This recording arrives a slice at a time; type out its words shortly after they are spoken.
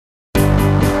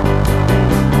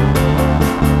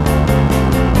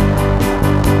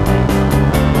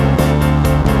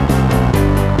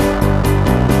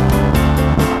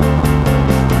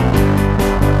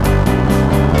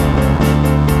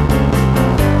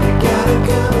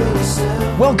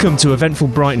Welcome to Eventful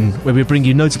Brighton, where we bring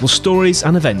you notable stories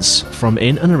and events from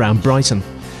in and around Brighton.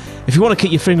 If you want to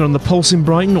keep your finger on the pulse in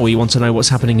Brighton, or you want to know what's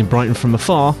happening in Brighton from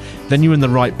afar, then you're in the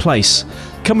right place.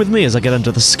 Come with me as I get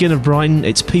under the skin of Brighton,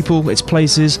 its people, its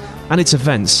places, and its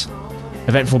events.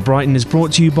 Eventful Brighton is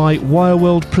brought to you by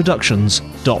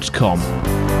wireworldproductions.com.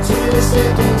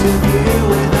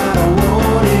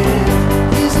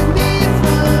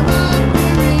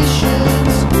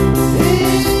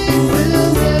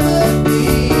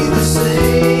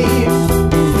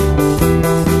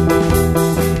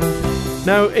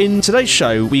 Now, in today's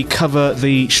show, we cover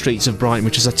the Streets of Brighton,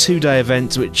 which is a two-day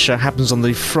event which happens on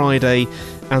the Friday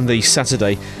and the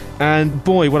Saturday. And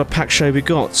boy, what a packed show we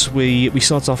got. We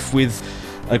start off with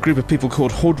a group of people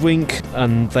called Hoodwink,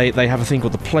 and they have a thing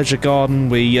called the Pleasure Garden.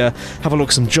 We have a look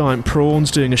at some giant prawns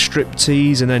doing a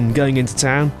striptease and then going into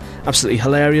town. Absolutely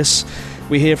hilarious.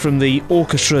 We hear from the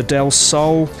Orchestra del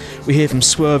Sol. We hear from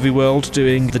Swervy World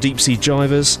doing the Deep Sea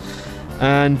Jivers.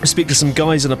 And we speak to some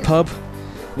guys in a pub.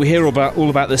 We hear all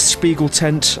about the Spiegel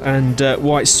tent and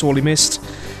why it's sorely missed.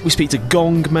 We speak to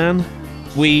Gong Man.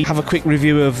 We have a quick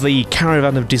review of the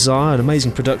Caravan of Desire, an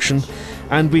amazing production.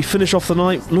 And we finish off the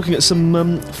night looking at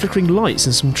some flickering lights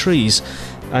and some trees.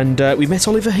 And we met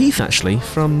Oliver Heath, actually,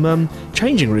 from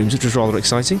Changing Rooms, which was rather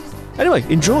exciting. Anyway,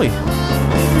 enjoy.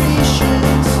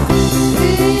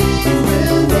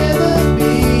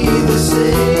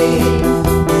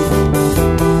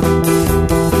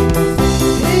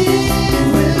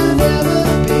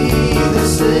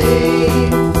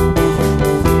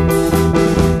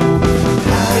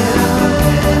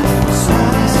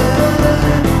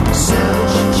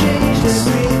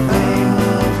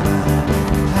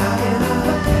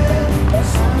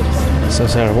 So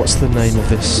Sarah, what's the name of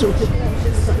this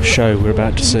show we're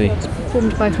about to see? It's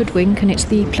performed by Hoodwink, and it's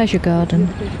the Pleasure Garden.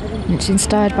 And it's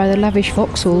inspired by the lavish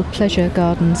Vauxhall pleasure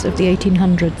gardens of the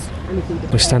 1800s.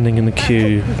 We're standing in the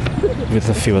queue with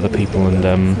a few other people, and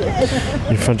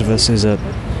in front of us is a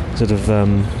sort of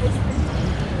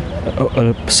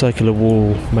a circular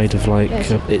wall made of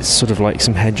it's sort of like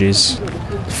some hedges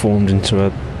formed into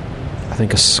a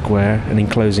square, an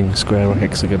enclosing square or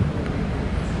hexagon.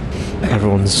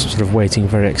 Everyone's sort of waiting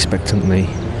very expectantly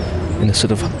in a sort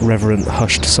of reverent,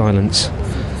 hushed silence.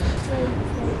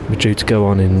 We're due to go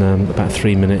on in about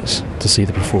 3 minutes to see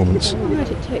the performance. Right,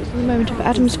 it takes from the moment of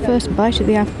Adam's first bite of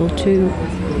the apple to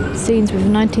scenes with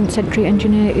the 19th century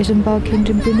engineer Isambard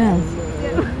Kingdom Brunel.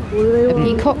 A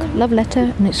peacock, love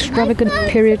letter, and extravagant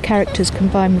period characters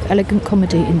combined with elegant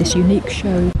comedy in this unique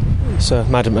show. So,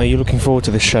 madam, are you looking forward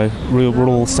to this show? We're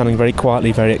all standing very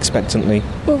quietly, very expectantly.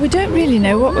 Well, we don't really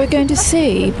know what we're going to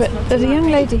see, but the young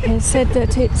lady here said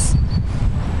that it's...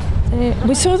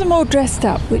 we saw them all dressed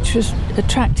up, which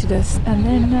attracted us, and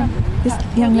then this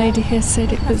young lady here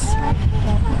said it was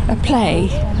a play,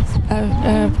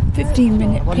 a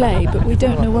 15-minute play, but we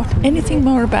don't know anything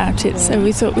more about it, so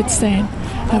we thought we'd stay and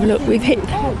have a look. We've hit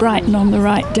Brighton on the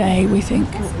right day, we think.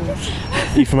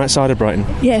 Are you from outside of Brighton?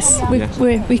 Yes,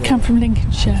 we come from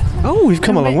Lincolnshire. Oh, we've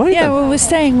come a long way. Yeah, then. well, we're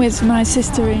staying with my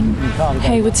sister in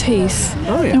Haywards Heath.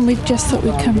 Oh, yeah. And we just thought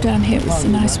we'd come down here. It was a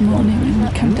nice morning, and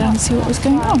we'd come down and see what was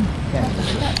going on.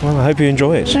 Well, I hope you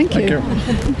enjoy it. Thank you.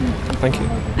 Thank you.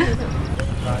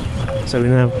 So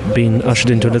we've now been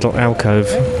ushered into a little alcove.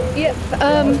 Yep.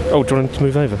 Oh, do you want to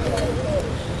move over?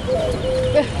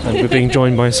 And we're being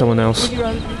joined by someone else.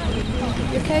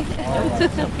 Okay.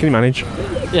 Can you manage?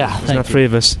 Yeah, There's now 3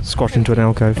 of us squashed into an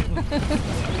alcove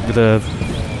with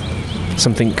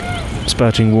something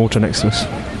spurting water next to us.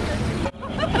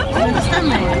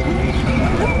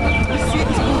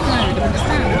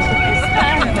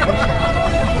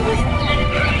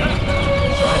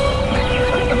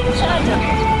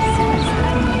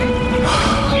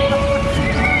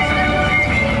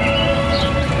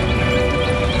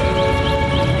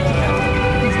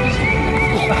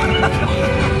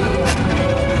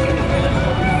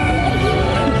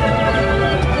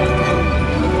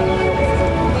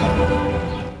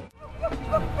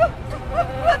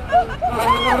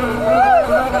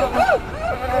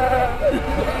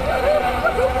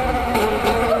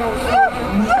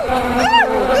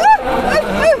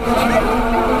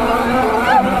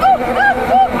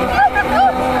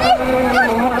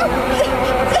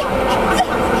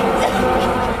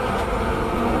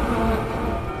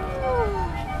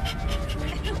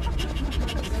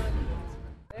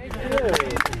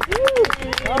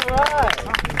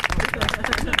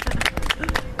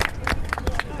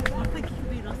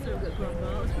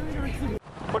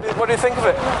 What do you think of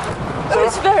it? Oh,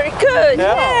 it's very good,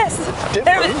 yes.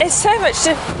 It's so much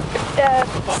so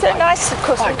nice, of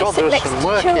course, My when God, you sit there was next some to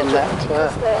work children. in that.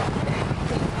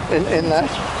 In that.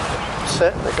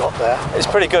 set they got there. It's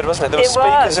pretty good, wasn't it? There were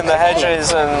speakers in the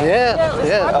hedges, and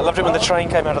Yeah. I loved it when the train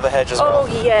came out of the hedge as well.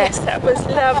 Oh yes, that was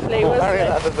lovely, wasn't Marion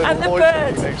it? had a little And the voice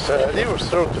birds. and he was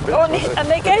thrilled to bits. Oh, with it. and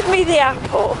they gave me the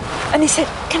apple, and he said,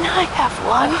 "Can I have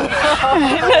one?"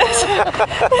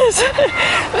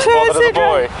 So I What, the said,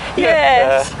 boy?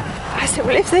 Yes. I said,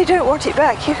 "Well, if they don't want it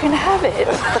back, you can have it."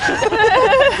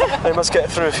 They must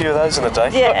get through a few of those in a day.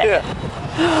 Yeah.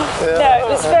 No, it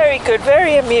was very good,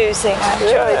 very amusing. I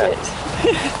enjoyed it.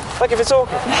 Thank you for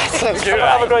talking. Thank you.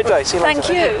 Have a great day. See you later.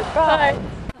 Thank you. Bye.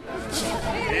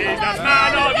 He's the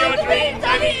man of your dreams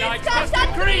and he likes custard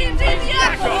creams. He's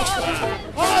Jacob.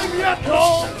 I'm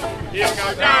Jacob. He'll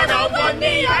go down on one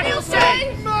knee and he'll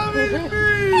say, "Marry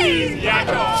me." He's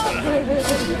Jacob.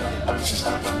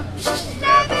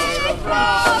 Never a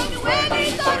frown when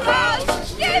he's around.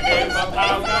 Give him a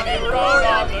pound and he'll roll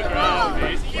on the ground.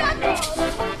 He's Jacob.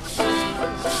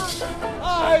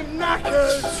 I'm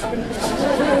knackered.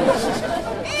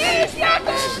 He's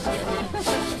Jacob.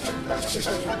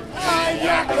 I'm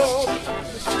Jacob.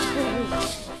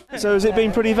 So has it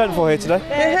been pretty eventful here today?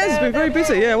 It has been very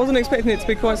busy, yeah. I wasn't expecting it to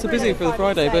be quite so busy for the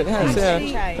Friday, but it has,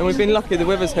 yeah. And we've been lucky the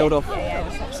weather's held off.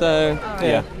 So,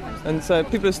 yeah. And so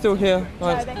people are still here,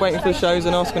 like, waiting for the shows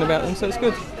and asking about them, so it's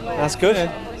good. That's good.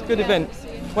 Yeah, it's a good event.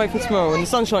 Wait for tomorrow when the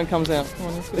sunshine comes out. Come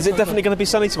on, Is it definitely going to be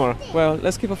sunny tomorrow? Well,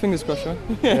 let's keep our fingers crossed, right?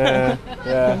 Yeah.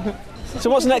 So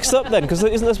what's next up then? Because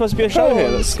isn't there supposed to be a show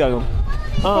here that's going on?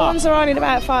 Prawns are on in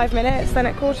about 5 minutes, then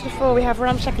at 3:45 we have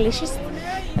Ramshackalicious,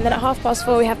 and then at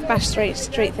 4:30 we have the Bash Street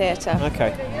Theatre.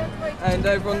 Okay. And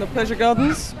over on the Pleasure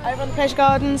Gardens? Over on the Pleasure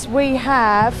Gardens we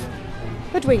have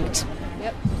Hoodwinked.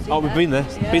 Oh, we've been there.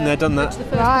 Been there, done that.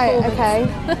 Right, okay.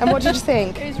 And what did you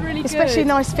think? It was really Especially good.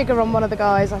 nice figure on one of the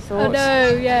guys, I thought. I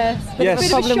know, yes. Yes. A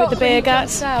problem with the beer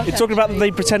guts. You're talking about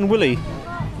the Pretend Willie.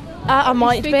 I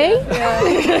might be.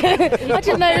 I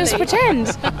didn't know it was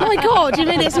pretend. Oh my god, you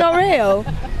mean it's not real?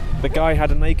 The guy had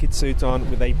a naked suit on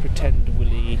with a Pretend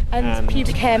Willie And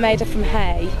pubic hair made from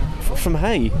hay. From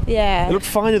hay. Yeah. It looked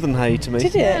finer than hay to me.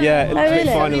 Did it? Yeah, it looked a bit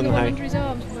really? finer The than one hay. under his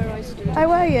arms from where I stood. Oh,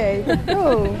 were you?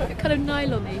 Oh. Kind of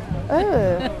nylon-y.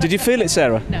 Oh. Did you feel it,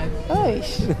 Sarah? No,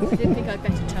 Oish. I didn't think I'd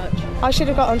better touch. I should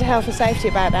have got onto health and safety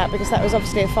about that because that was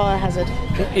obviously a fire hazard.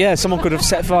 Yeah, someone could have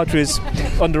set fire to his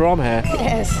underarm hair.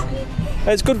 Yes.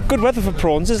 It's good weather for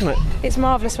prawns, isn't it? It's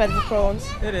marvellous weather for prawns.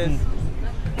 It is.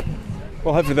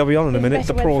 Well, hopefully they'll be on in a minute,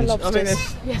 the Better weather prawns. for I mean,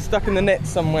 lobsters. they're stuck in the net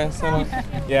somewhere, so like,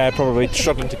 Yeah, probably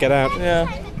struggling to get out. yeah.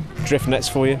 Drift nets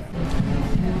for you.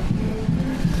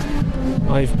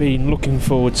 I've been looking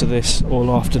forward to this all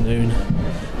afternoon.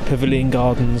 Pavilion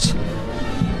Gardens,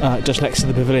 just next to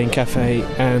the Pavilion Cafe,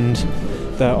 and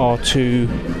there are 2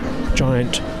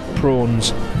 giant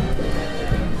prawns.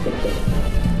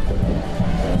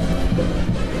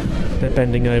 They're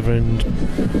bending over and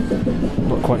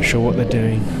not quite sure what they're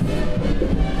doing.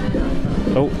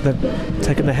 Oh, they're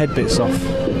taking the head bits off.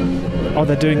 Oh,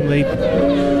 they're doing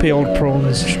the peeled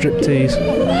prawns striptease.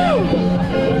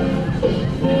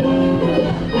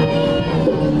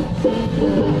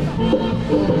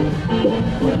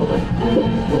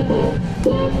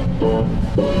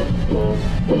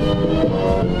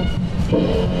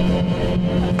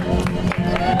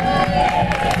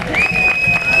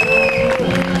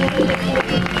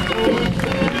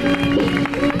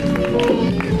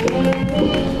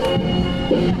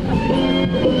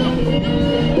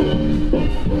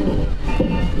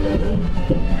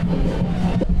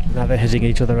 Now they're hitting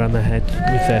each other around the head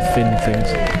with their fin things.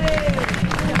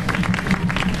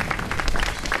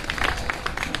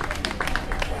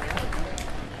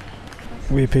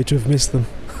 We appear to have missed them.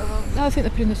 No, I think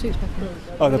they're putting their suits back on.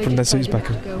 Oh, they're putting their suits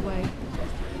back on. Go away.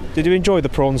 Did you enjoy the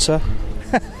prawns, sir?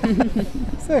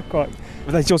 Quite.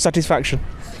 Were they to your satisfaction?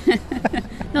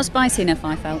 Not spicy enough,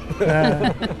 I felt.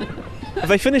 Have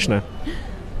they finished now?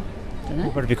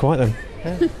 Dunno. Better be quiet then.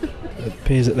 It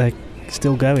appears that they're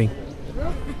still going.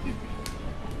 They're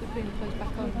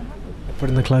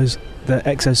putting the clothes, the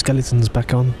exoskeletons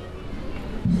back on.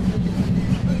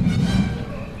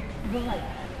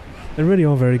 They really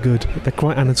are very good. They're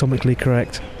quite anatomically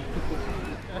correct.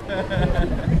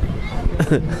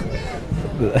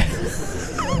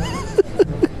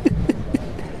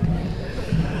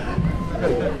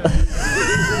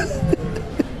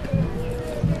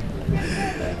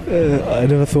 I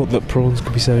never thought that prawns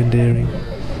could be so endearing.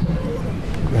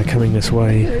 They're coming this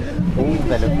way.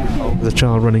 There's a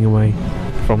child running away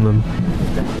from them.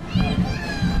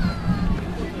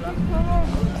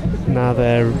 Now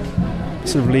they're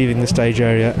sort of leaving the stage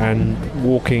area and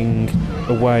walking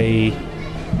away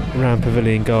around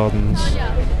Pavilion Gardens.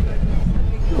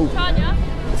 Ooh,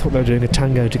 I thought they were doing a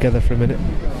tango together for a minute.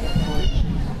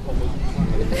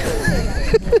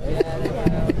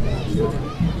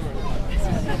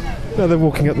 Now they're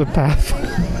walking up the path.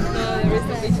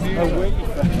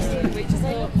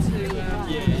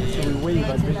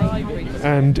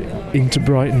 And into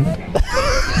Brighton.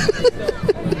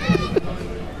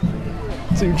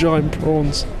 2 giant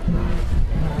prawns.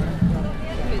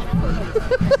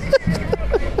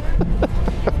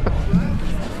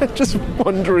 They're just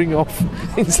wandering off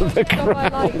into the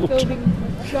crowd. I like filming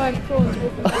giant prawns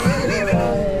walking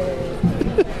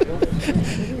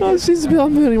Oh, it seems to be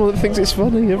I'm the only one that thinks it's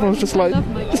funny. Everyone's just like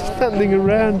standing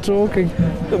around talking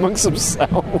amongst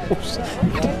themselves.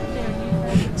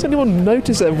 Has anyone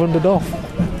noticed they've wandered off?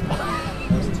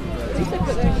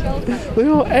 They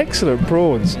are excellent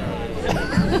prawns.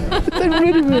 They're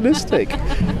really realistic.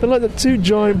 They're like the 2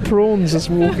 giant prawns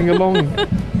just walking along.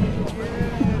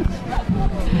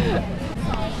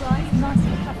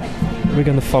 We're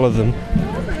going to follow them.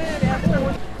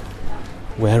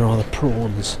 Where are the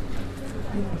prawns?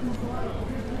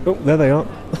 Oh, there they are.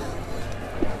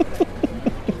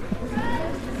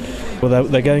 Well,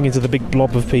 they're going into the big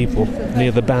blob of people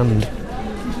near the band.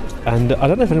 And I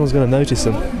don't know if anyone's going to notice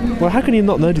them. Well, how can you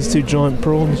not notice 2 giant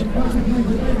prawns?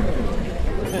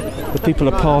 The people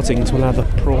are parting to allow the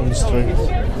prawns through.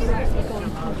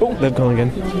 Oh, they've gone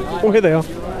again. Oh, here they are.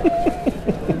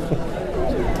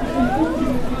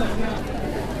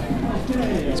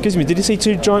 Excuse me, did you see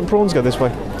 2 giant prawns go this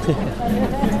way?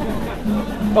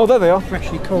 Oh, there they are.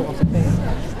 Freshly caught off the pier.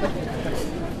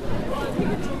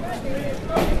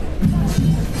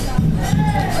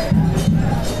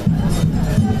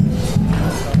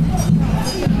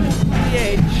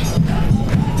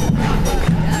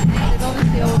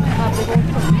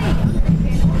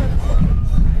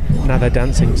 Now they're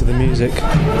dancing to the music.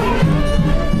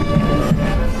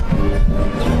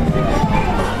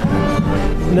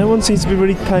 No one seems to be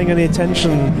really paying any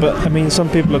attention, but I mean, some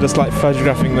people are just like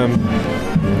photographing them.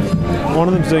 One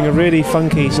of them's doing a really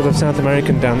funky sort of South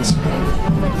American dance.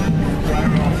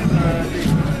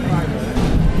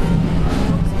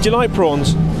 Do you like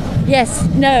prawns? Yes,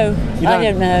 no, You I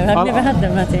don't know. I've never had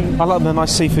them, I think. I like them in a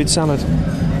nice seafood salad.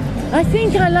 I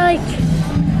think I like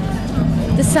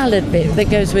the salad bit that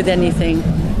goes with anything.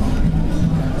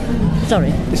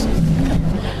 Sorry.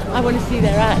 I want to see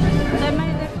their ad.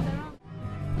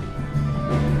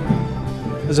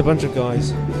 There's a bunch of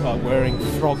guys wearing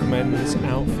frogmen's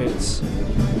outfits,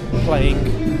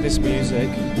 playing this music,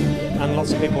 and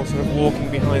lots of people sort of walking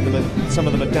behind them, and some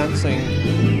of them are dancing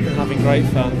and having great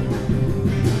fun.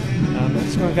 I'm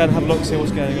just going to go and have a look, see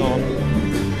what's going on.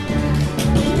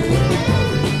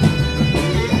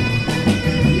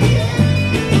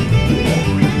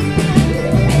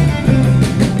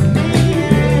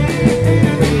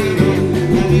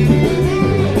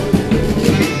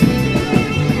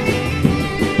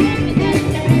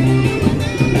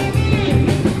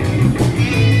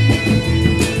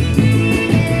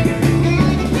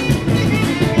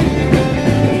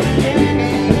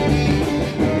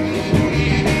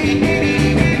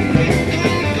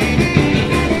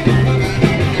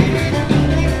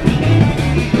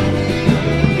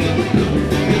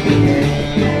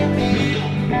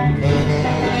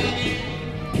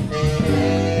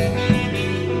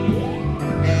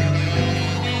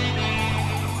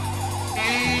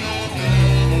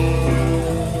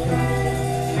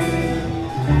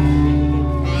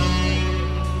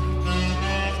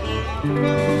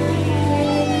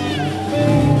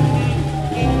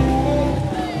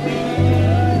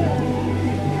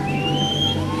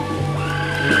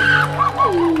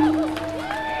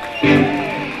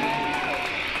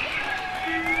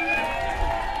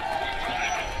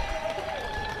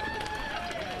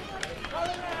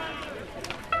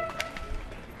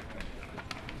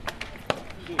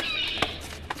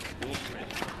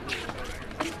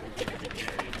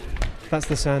 That's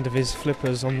the sound of his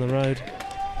flippers on the road.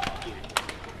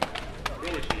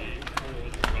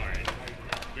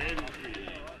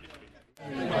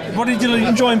 What did you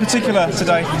enjoy in particular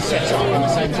today?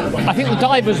 I think the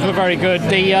divers were very good.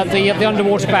 The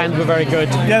underwater band were very good.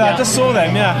 Yeah, I just saw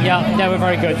them. Yeah. Yeah, they were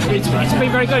very good. It's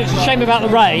been very good. It's a shame about the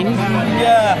rain.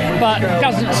 Yeah. But it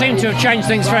doesn't seem to have changed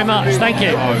things very much. Thank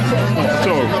you.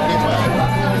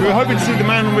 We were hoping to see the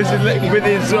man with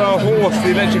his horse,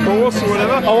 the electric horse or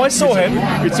whatever. Oh, I saw him.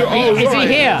 Is he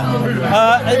here?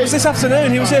 It was this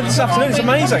afternoon. He was here this afternoon. It's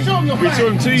amazing. We saw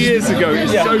him 2 years ago.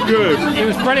 It's so good. It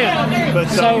was brilliant. But,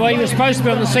 so he was supposed to be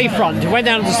on the seafront. He went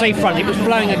down to the seafront. It was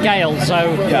blowing a gale,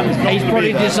 so he's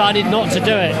probably decided not to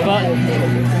do it. But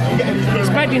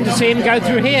expecting to see him go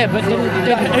through here, but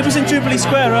didn't. It was in Jubilee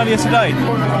Square earlier today.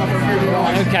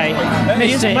 Okay.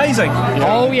 He's amazing.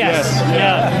 Oh yes.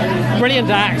 Yeah. Brilliant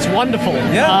act. It's wonderful.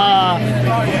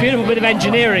 Beautiful bit of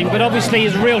engineering, but obviously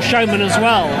he's a real showman as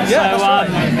well. Yeah, so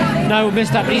no, we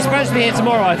missed that. But he's supposed to be here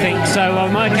tomorrow, I think, so I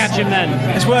might catch him then.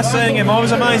 It's worth seeing him. I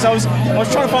was amazed. I was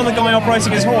trying to find the guy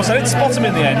operating his horse. I didn't spot him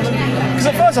in the end. Because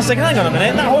at first I was thinking, hang on a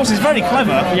minute, that horse is very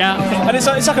clever. Yeah. And it's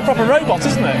like a proper robot,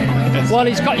 isn't it? Well,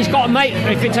 he's got a mate.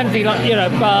 If it's anything like,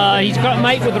 he's got a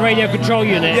mate with the radio control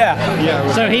unit.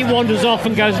 Yeah. So he wanders off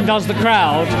and goes and does the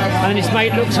crowd, and then his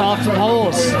mate looks after the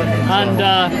horse. And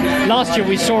last year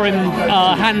we saw him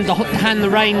hand the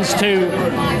reins to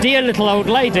dear little old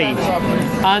lady,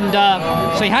 and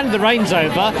so he handed the reins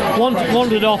over,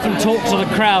 wandered off and talked to the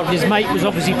crowd. His mate was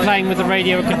obviously playing with the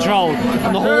radio control,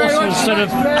 and the horse was sort of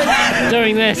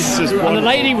doing this, and the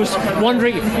lady was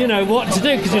wondering, what to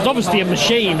do, because it was obviously a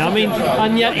machine. I mean,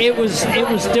 and yet it was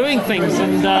doing things,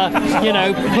 and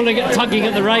tugging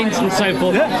at the reins and so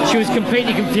forth. She was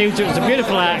completely confused. It was a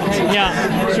beautiful act.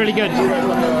 Yeah, it's really good.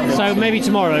 So maybe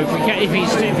tomorrow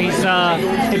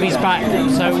if he's back.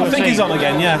 So we'll I think see. he's on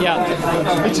again.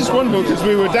 Yeah. It's just wonderful because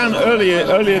we were down earlier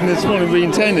than this morning we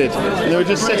intended, and they were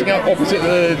just setting up opposite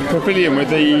the pavilion with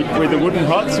the wooden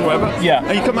huts or whatever. Yeah.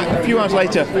 And you come back a few hours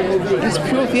later, it's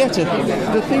pure theatre.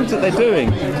 The things that they're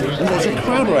doing, and there's a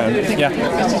crowd around. You think,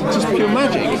 this is just pure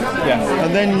magic. Yeah.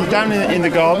 And then down in the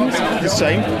gardens, the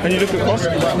same. And you look across,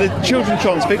 the children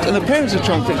transfixed, and the parents are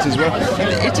transfixed as well.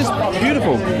 It's just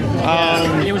beautiful.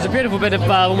 It was a beautiful bit of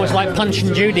almost like Punch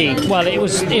and Judy. Well, it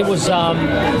was sort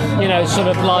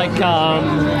of like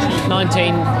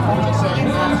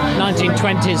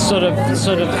 1920s sort of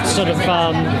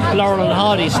Laurel and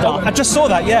Hardy stuff. I just saw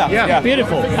that. Yeah.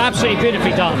 Beautiful, absolutely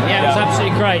beautifully done. Yeah, it was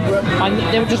absolutely great, and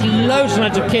there were just loads and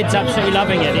loads of kids absolutely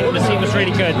loving it. It was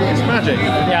really good. It's magic.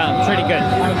 Yeah, it's really good.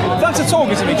 Thanks for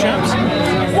talking to me, chaps.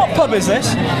 What pub is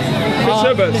this?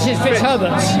 Fitzherbert's. This is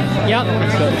Fitzherbert's. Yeah.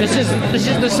 This is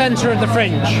the centre of the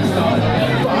Fringe.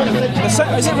 Is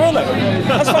it really?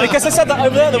 That's funny because they said that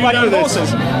over there, the wagon of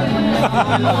horses.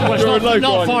 Well, it's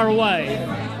not far away.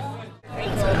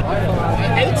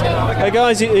 Hey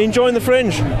guys, you enjoying the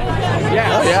Fringe?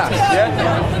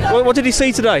 Yeah. What did you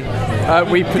see today?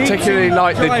 We particularly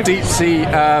like the deep sea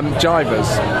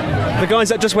jivers. The guys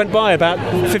that just went by about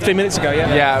 15 minutes ago,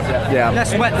 Yeah.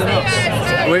 Less wet than us.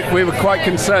 We were quite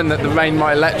concerned that the rain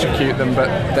might electrocute them, but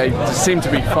they seemed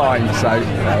to be fine, so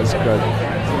that was good.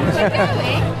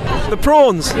 The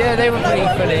prawns. Yeah, they were pretty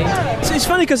funny. It's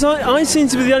funny because I seem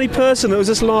to be the only person that was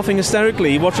just laughing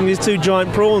hysterically watching these two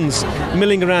giant prawns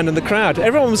milling around in the crowd.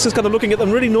 Everyone was just kind of looking at them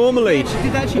really normally,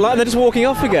 like they're just walking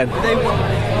off again.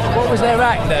 What was their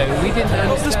act though? We didn't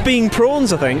understand. Just being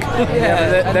prawns, I think.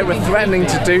 Yeah, they were threatening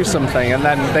to do something, and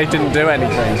then they didn't do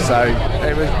anything. So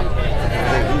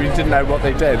we didn't know what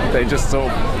they did. They just sort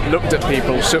of looked at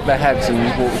people, shook their heads, and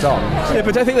walked on. Yeah,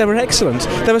 but I think they were excellent.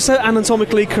 They were so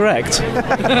anatomically correct.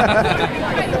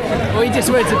 We just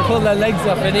wanted to pull their legs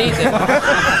off and eat them.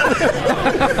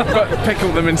 But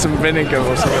pickle them in some vinegar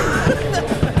or something.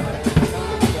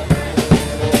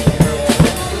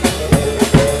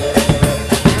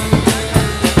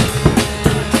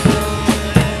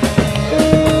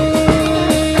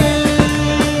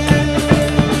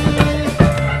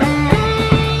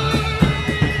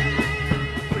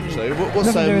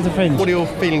 What are your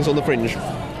feelings on the Fringe?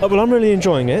 Well, I'm really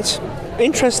enjoying it.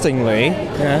 Interestingly,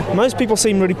 most people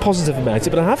seem really positive about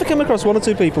it, but I have come across one or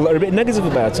two people that are a bit negative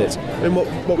about it. In what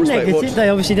respect? Negative? They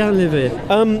obviously don't live here.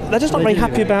 They're just not very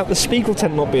happy about the Spiegel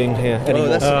tent not being here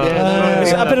anymore.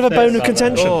 It's a bit of a bone of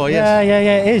contention. Oh, yes. Yeah,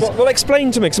 it is. Well,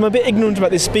 explain to me, because I'm a bit ignorant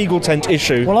about this Spiegel tent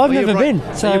issue. Well, I've never been.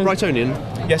 So you're Brightonian?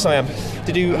 Yes, I am.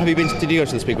 Did you go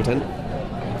to the Spiegel tent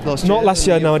last year? Not last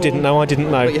year. No, I didn't. No, I didn't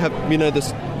know. But you have,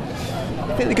 this.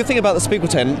 I think the good thing about the Spiegel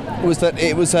tent was that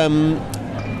it was an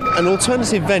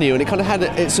alternative venue, and it kind of had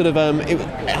it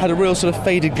had a real sort of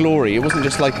faded glory. It wasn't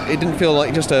just like, it didn't feel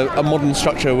like just a modern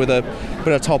structure with a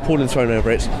bit of tarpaulin thrown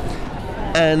over it.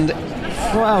 And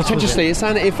potentially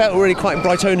it felt really quite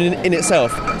Brightonian in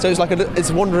itself. So it was like it's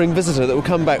a wandering visitor that would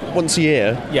come back once a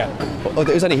year. Yeah. It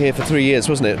was only here for 3 years,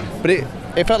 wasn't it? But it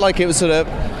felt like it was sort of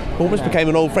almost became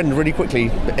an old friend really quickly.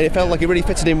 And it felt like it really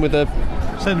fitted in with the.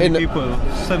 So many people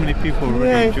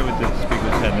really enjoyed the Spiegel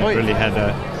tent. It really had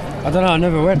a. I don't know, I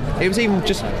never went. It was even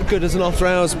just good as an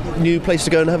after-hours new place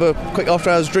to go and have a quick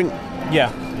after-hours drink.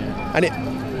 Yeah.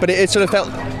 But it sort of felt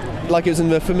like it was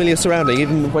in a familiar surrounding,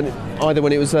 even when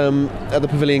it was at the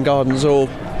Pavilion Gardens or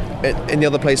in the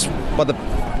other place by the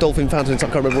Dolphin Fountains. I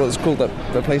can't remember what it's called, that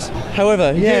place.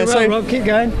 However, Rob, keep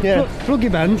going. Yeah. Plug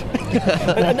your band.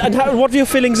 And what are your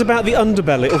feelings about the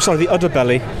underbelly? Oh, sorry, the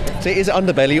udderbelly. So is it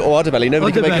underbelly or udderbelly?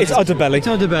 Nobody can make it. It's udderbelly. It's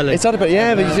udderbelly. It's udderbelly.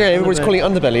 Yeah, but yeah, everybody's calling it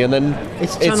underbelly, and then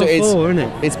It's Channel 4, isn't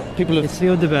it? It's people have. It's the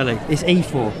underbelly. It's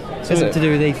E4. Something to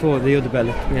do with E4, the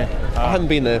underbelly. Yeah. I haven't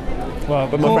been there. Well,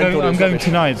 but my friend thought it I'm was going rubbish.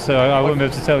 tonight, so I won't be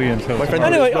able to tell you until.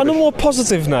 Anyway, on a more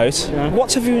positive note,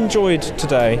 what have you enjoyed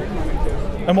today?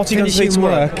 And what are you going to see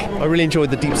tomorrow? I really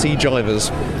enjoyed the deep sea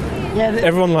jivers. Yeah,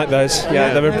 Everyone liked those.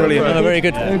 Yeah, they were brilliant. They're very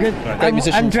good. They were good. Great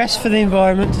musicians. And dressed for the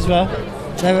environment as well.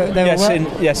 They were Yes,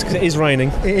 well, yes, because it is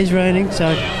raining. it is raining,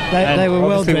 so they were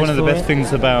well Obviously, dressed one of the for best it.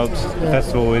 things about the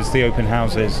festival is the open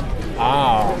houses.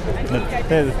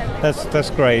 That's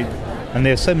great. And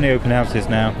there's so many open houses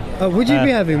now. Would you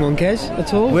be having one, Kez,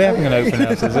 at all? We're having an open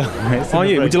house as well. Are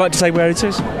you? Would you like to say where it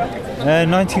is?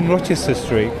 19 Rochester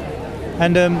Street.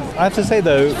 And I have to say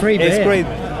though, it's beer. great.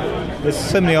 There's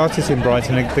so many artists in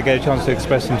Brighton. They get a chance to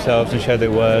express themselves and show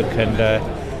their work, and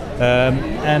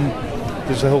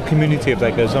there's a whole community of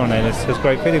that goes on, and it's a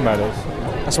great feeling about it.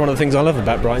 That's one of the things I love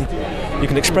about Brighton. You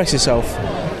can express yourself.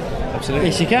 Absolutely.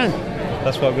 Yes, you can.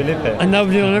 That's why we live here. And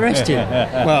nobody will arrest you.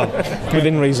 Well,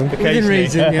 within reason. within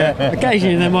reason, yeah.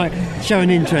 Occasionally they might show an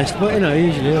interest, but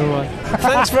usually all right.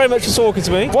 Thanks very much for talking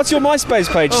to me. What's your MySpace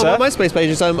page, sir? My MySpace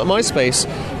page is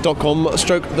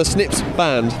myspace.com/the Snips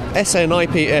Band.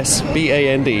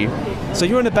 SNIPSBAND. So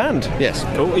you're in a band? Yes.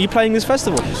 Cool. Are you playing this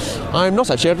festival? I'm not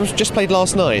actually. I just played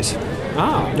last night.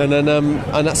 Ah. And then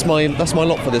and that's my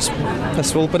lot for this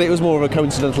festival. But it was more of a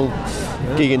coincidental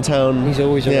gig in town. He's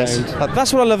always around.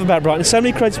 That's what I love about Brighton. So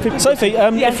many creative people. Sophie,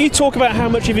 if you talk about how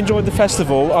much you've enjoyed the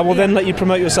festival, I will then let you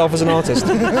promote yourself as an artist.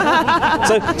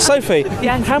 So, Sophie,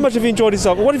 how much have you enjoyed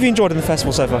yourself? What have you enjoyed in the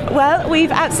festival so far? Well,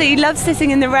 we've absolutely loved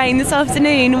sitting in the rain this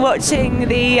afternoon, watching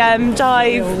the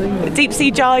deep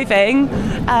sea jiving,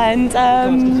 and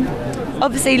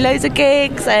obviously loads of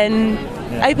gigs and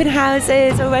open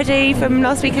houses already from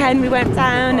last weekend. We went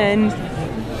down, and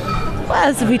what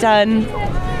else have we done?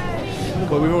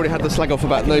 Well, we've already had the slag off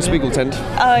about No Spiegel Tent.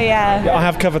 Oh yeah. I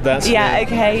have covered that. Yeah,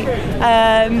 okay.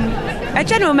 A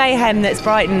general mayhem that's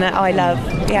Brighton that I love.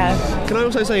 Yeah. Can I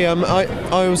also say I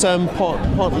was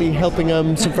partly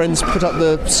helping some friends put up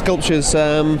the sculptures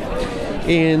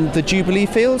in the Jubilee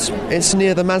Fields. It's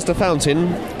near the Mazda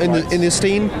Fountain in the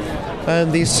Esteen,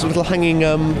 and these little hanging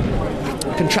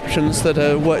contraptions that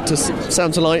work to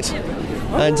sound to light.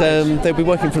 And they'll be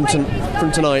working from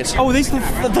tonight. Oh, these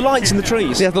are the lights in the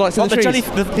trees? Yeah, the lights in the trees.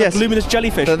 The luminous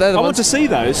jellyfish. They're the I want ones. to see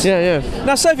those. Yeah.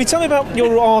 Now, Sophie, tell me about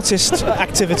your artist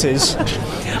activities.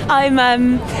 I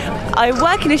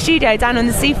work in a studio down on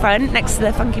the seafront next to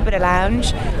the Funky Buddha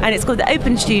Lounge, and it's called the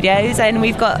Open Studios, and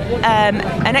we've got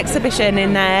an exhibition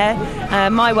in there.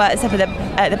 My work's up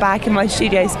at the back in my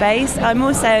studio space. I'm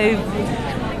also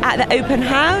at the Open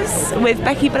House with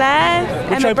Becky Blair,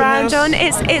 Emma Brown John.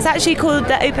 It's actually called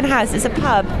the Open House. It's a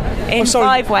pub in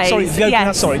Five Ways. Sorry, the Open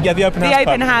House. Sorry, yeah, the Open House. The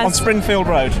Open pub House on Springfield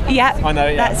Road. Yeah, I know.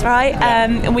 Yeah. That's right.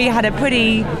 And we had a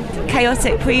pretty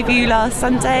chaotic preview last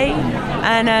Sunday,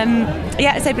 and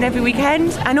it's open every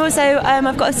weekend. And also,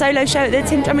 I've got a solo show at the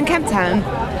Tin Drum in Kemptown.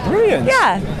 Brilliant.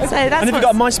 Yeah. So that's. And have you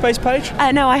got a MySpace page?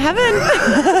 No, I haven't.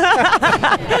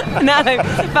 No,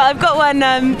 but I've got one.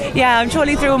 I'm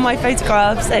trawling through all my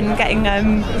photographs and getting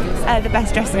the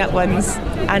best dressing up ones,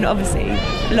 and obviously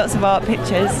lots of art,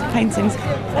 pictures, paintings.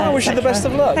 I wish you the best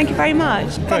of luck. Thank you very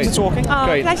much. Thanks for talking. Oh,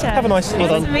 Great. pleasure. Have a nice.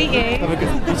 Nice to meet you. Have a good.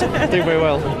 Do very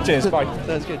well. Cheers. Bye.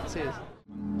 That's good. Cheers.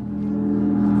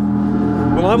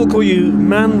 Well, I will call you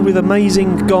Man with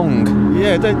Amazing Gong.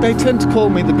 Yeah, they tend to call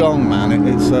me the Gong Man.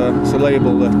 It's a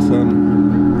label that,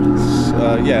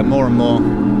 more and more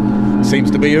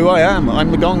seems to be who I am.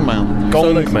 I'm the Gong Man.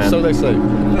 Man. So they say.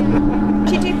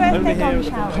 Do you do birthday gong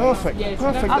shower? Perfect day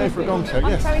for a gong show,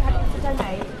 yes. I'm sorry, I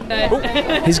had to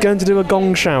donate. He's going to do a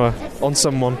gong shower on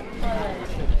someone.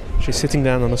 She's sitting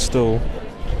down on a stool.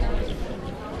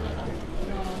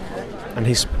 And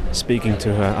he's speaking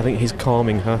to her. I think he's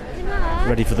calming her,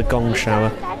 ready for the gong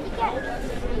shower.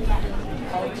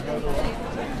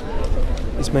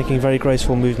 He's making very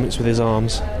graceful movements with his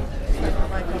arms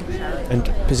and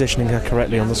positioning her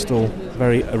correctly on the stool.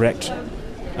 Very erect,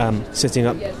 sitting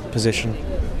up position.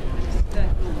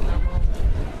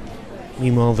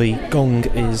 Meanwhile, the gong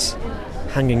is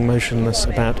hanging motionless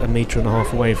about 1.5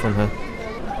 meters away from her.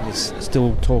 He's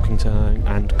still talking to her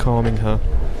and calming her.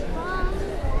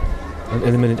 And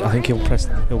in a minute, I think he'll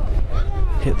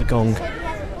hit the gong.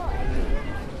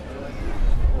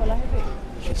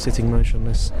 She's sitting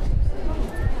motionless.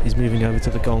 He's moving over to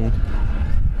the gong.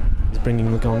 He's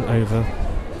bringing the gong over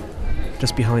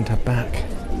just behind her back.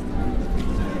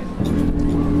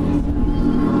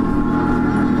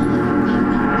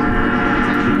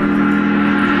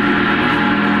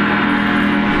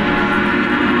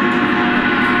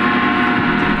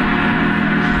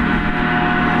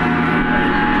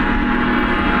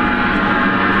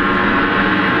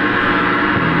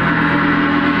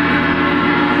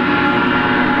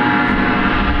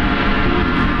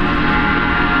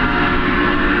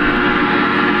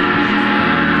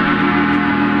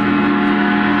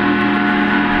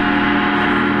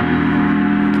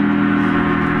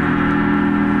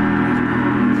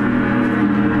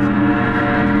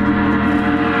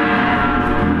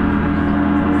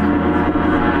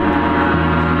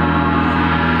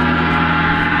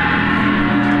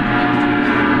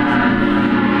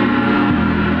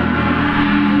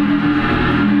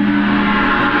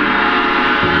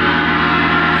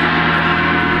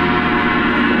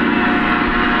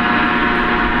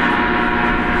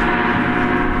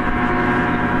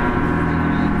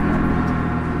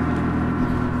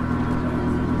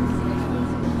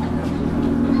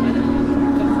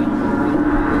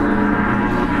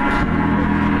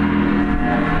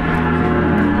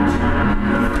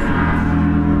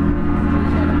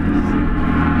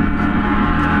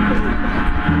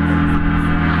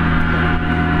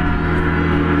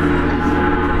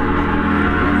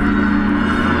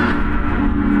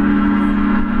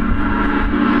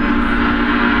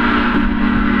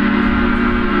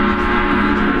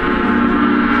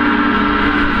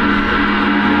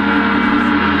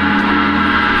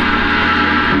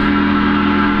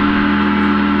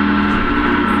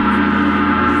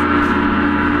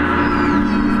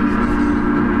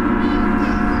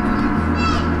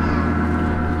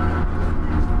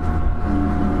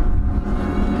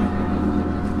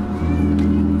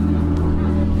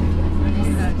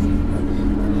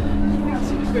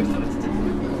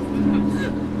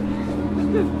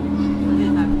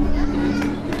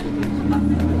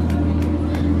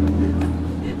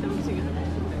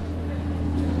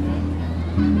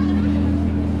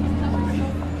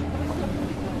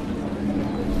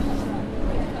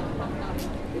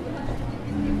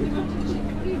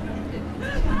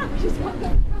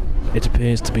 It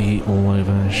appears to be all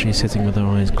over. She's sitting with her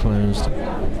eyes closed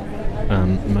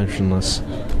and motionless.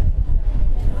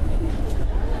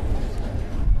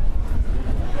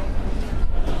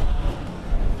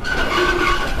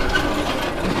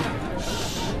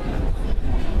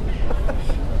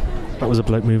 That was a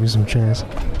bloke moving some chairs.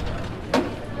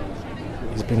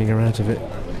 He's bringing her out of it.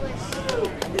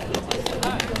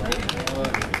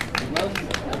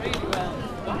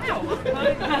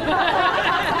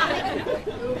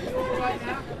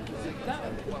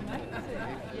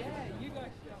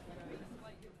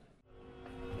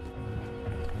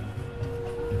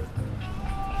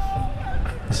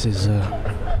 This is a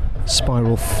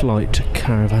Spiral Flight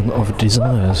Caravan of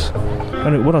Desires.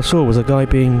 And what I saw was a guy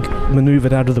being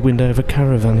manoeuvred out of the window of a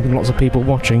caravan with lots of people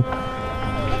watching.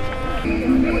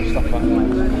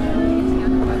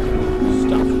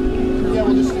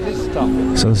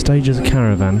 So the stage is a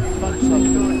caravan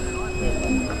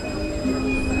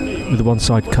with the one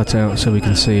side cut out so we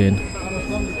can see in.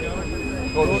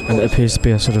 And it appears to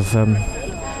be a sort of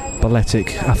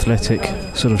balletic, athletic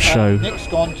sort of show.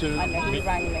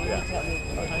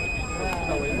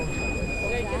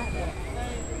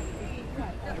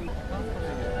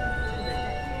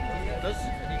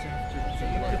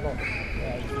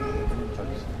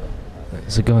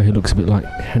 There's a guy who looks a bit like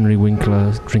Henry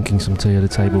Winkler drinking some tea at a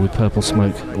table with purple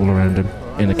smoke all around him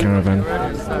in a caravan.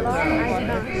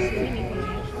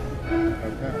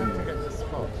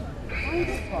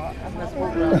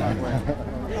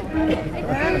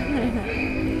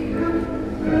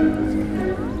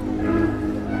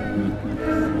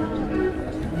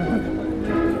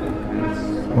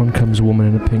 On comes a woman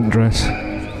in a pink dress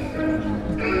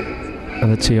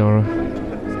and a tiara,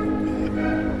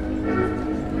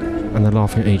 and they're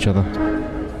laughing at each other.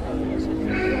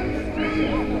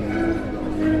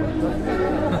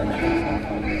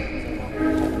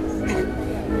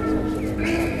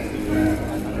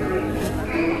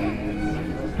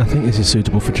 I think this is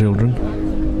suitable for children.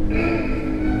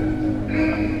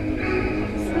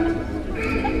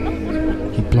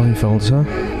 He blindfolds her.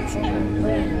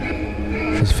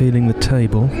 She's feeling the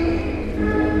table.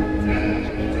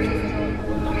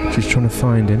 She's trying to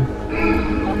find him.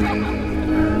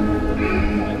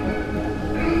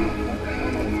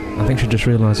 I think she just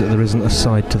realised that there isn't a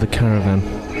side to the caravan.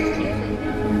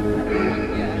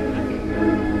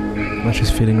 Now she's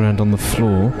feeling around on the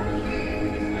floor,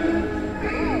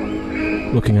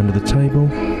 looking under the table.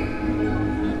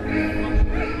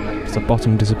 Is the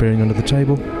bottom disappearing under the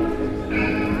table?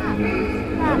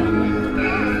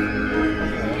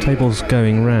 Table's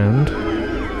going round.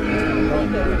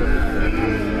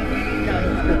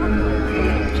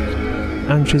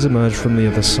 And she's emerged from the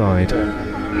other side.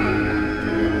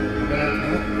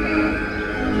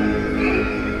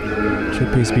 She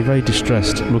appears to be very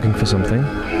distressed, looking for something.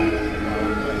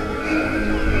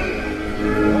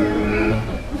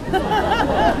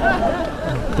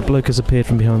 The bloke has appeared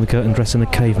from behind the curtain dressed in a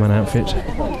caveman outfit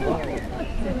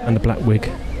and a black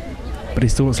wig, but he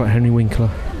still looks like Henry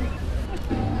Winkler.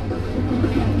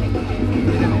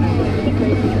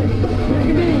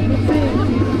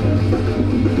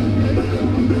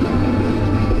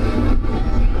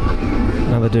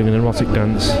 Now they're doing an erotic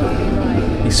dance.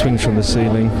 He swings from the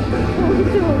ceiling.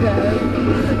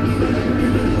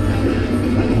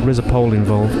 There is a pole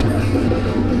involved.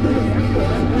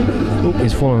 Oh,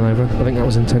 he's fallen over. I think that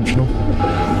was intentional.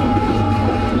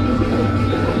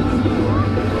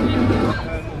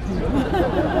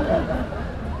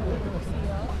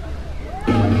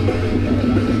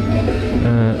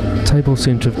 Table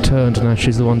seemed to have turned now.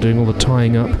 She's the one doing all the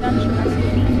tying up.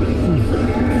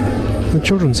 The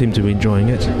children seem to be enjoying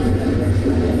it.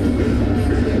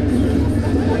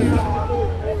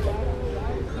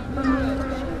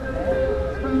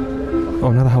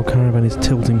 Oh, now the whole caravan is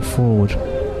tilting forward.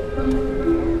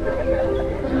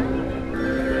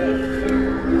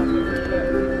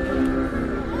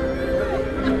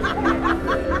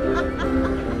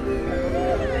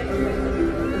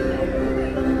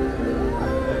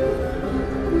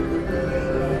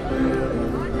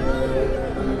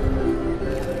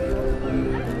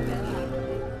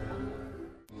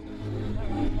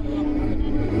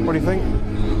 What do you think?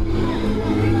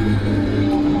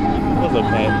 It was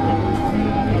okay.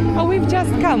 Oh, we've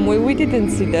just come. We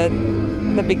didn't see the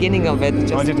beginning of it.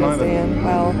 Just I didn't towards the end.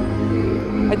 Well,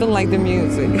 I don't like the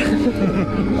music.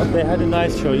 They had a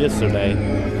nice show yesterday.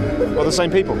 Well, the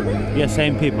same people? Yeah,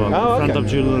 same people. Oh, in front okay. of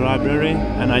Julia Library,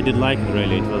 and I did like it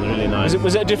really. It was really nice.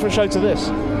 Was it a different show to this?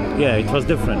 Yeah, it was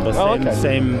different, but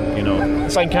same, you know.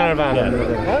 Same caravan Yeah. and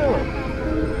everything.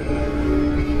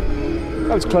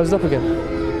 Oh, it's closed up again.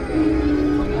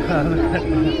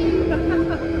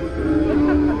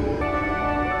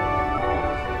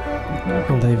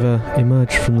 Well, they've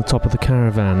emerged from the top of the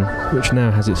caravan, which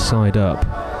now has its side up,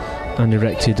 and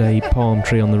erected a palm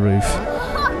tree on the roof.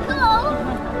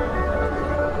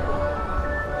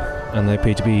 And they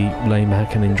appear to be laying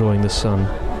back and enjoying the sun.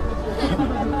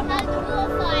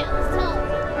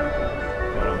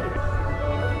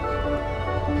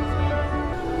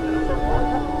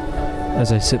 As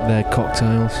they sip their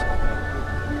cocktails.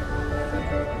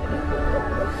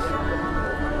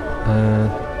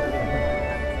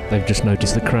 They've just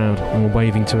noticed the crowd and were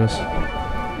waving to us.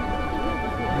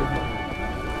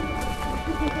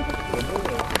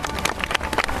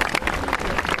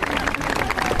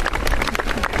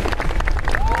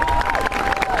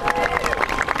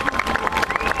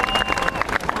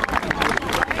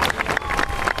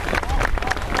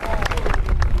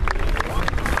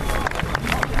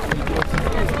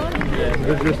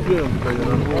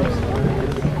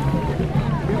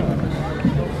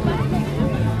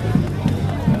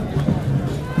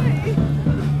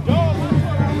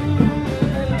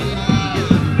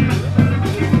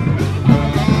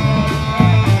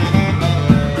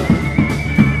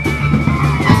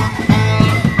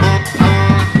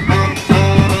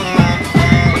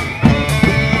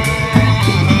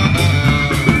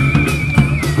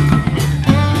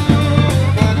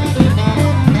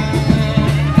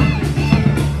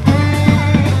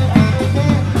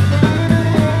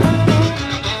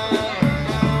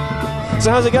 So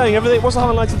how's it going? Everything? What's the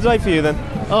highlight of the day for you then?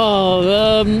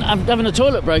 Oh, I'm having a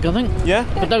toilet break, I think. Yeah?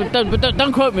 But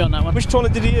don't quote me on that one. Which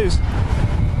toilet did you use?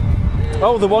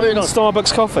 Oh, the one in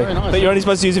Starbucks coffee. Very nice, that you're only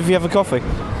supposed to use if you have a coffee.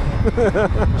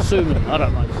 Assuming. I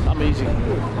don't know. I'm easy.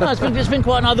 No, it's been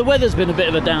quite nice. The weather's been a bit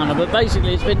of a downer, but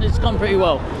basically it's gone pretty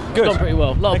well. Good. It's gone pretty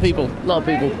well. A lot of people.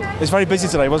 It's very busy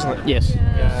today, wasn't it? Yes.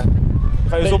 Yeah.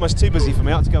 It was almost too busy for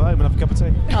me. I had to go home and have a cup of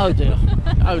tea. Oh dear.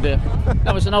 Oh dear.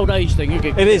 That was an old age thing.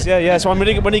 It is, yeah. So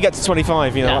when you get to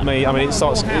 25, you know what I mean. I mean, it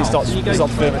starts to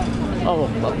feel it. Oh,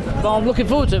 well, I'm looking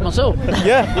forward to it myself.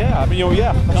 Yeah. I mean,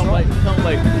 Can't wait.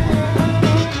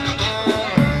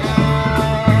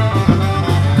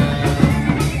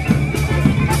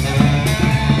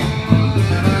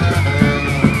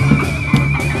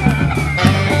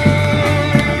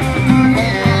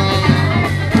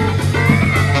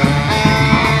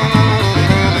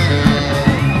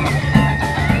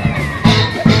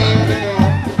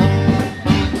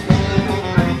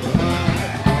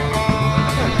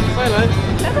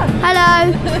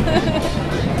 Hello.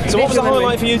 So what was the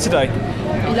highlight for you today?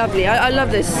 Lovely. I love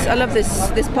this. I love this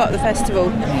part of the festival.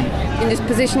 You can just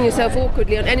position yourself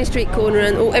awkwardly on any street corner,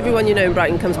 and everyone you know in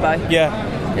Brighton comes by.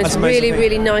 Yeah. It's a really,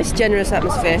 really nice, generous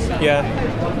atmosphere. Yeah.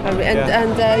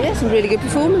 And some really good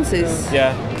performances.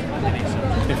 Yeah.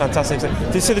 It's been fantastic.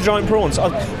 Did you see the giant prawns? I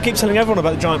keep telling everyone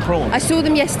about the giant prawns. I saw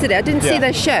them yesterday. I didn't see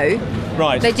their show.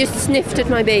 Right. They just sniffed at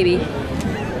my baby.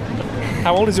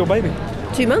 How old is your baby?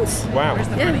 2 months. Wow.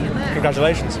 Yeah.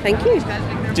 Congratulations. Thank you.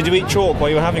 Did you eat chalk while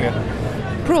you were having it?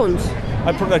 Prawns.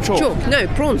 No, chalk. Chalk. No,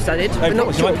 prawns I did. But not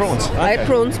prawns. You like prawns? I had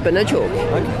prawns, but no chalk.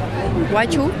 Okay. Why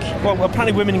chalk? Well,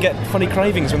 apparently women get funny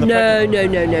cravings when they're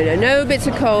No. No bits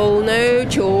of coal, no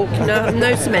chalk,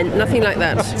 no cement, nothing like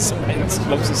that. Cement.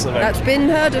 Lots of cement. That's been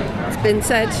heard. It's been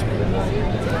said.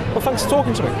 Well, thanks for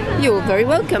talking to me. You're very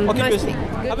welcome. I'll keep Nice busy.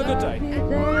 Have a good day.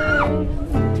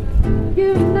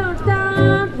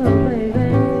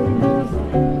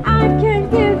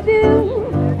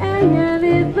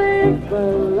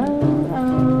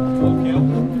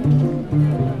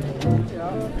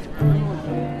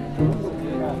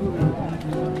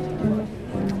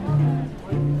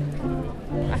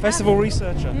 Festival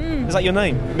researcher. Is that your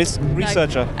name, Miss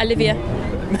Researcher? No, Olivia.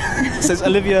 It says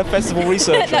Olivia Festival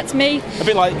Researcher. That's me. A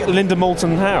bit like Linda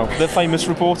Moulton Howe, the famous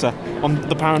reporter on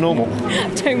the paranormal.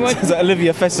 Don't worry. Is that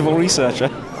Olivia Festival Researcher?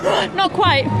 Not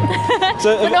quite.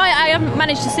 So, but no, I haven't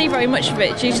managed to see very much of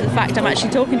it due to the fact I'm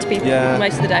actually talking to people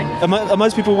most of the day. Are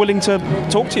most people willing to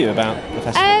talk to you about the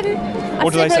festival?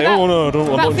 Or do they say, about, oh no, I don't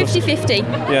want about 50-50.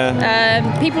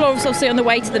 Yeah. People are obviously on the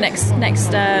way to the next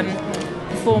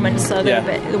performance, so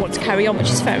they want to carry on, which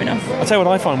is fair enough. I'll tell you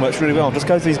what I find works really well. Just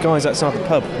go to these guys outside the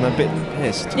pub and they're a bit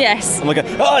pissed. Yes. And they go,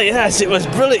 oh yes, it was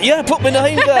brilliant. Yeah, put my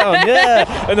name down.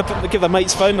 Yeah. And they give their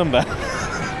mate's phone number.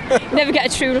 Never get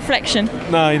a true reflection.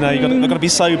 No, they've got to be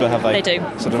sober, have they? They do,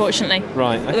 unfortunately.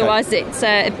 Right. Okay. Otherwise,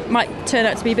 it might turn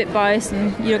out to be a bit biased,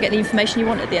 and you don't get the information you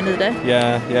want at the end of the day.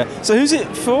 Yeah. So who's it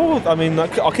for? I mean,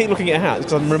 I'll keep looking at your hat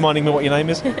because I'm reminding me what your name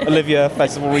is. Olivia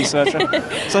Festival Researcher.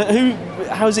 So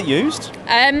how is it used?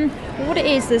 What it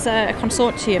is, there's a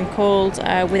consortium called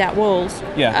Without Walls,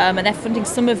 and they're funding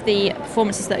some of the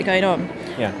performances that are going on.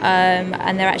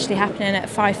 And they're actually happening at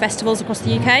 5 festivals across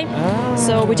the UK.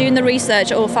 So we're doing the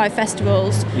research at all 5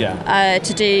 festivals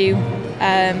to do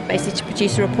basically to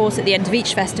produce a report at the end of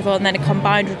each festival, and then a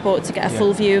combined report to get a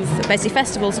full view of basically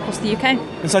festivals across the UK.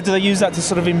 And so do they use that to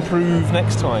sort of improve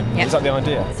next time? Yeah. Is that the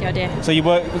idea? That's the idea. So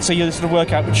you sort of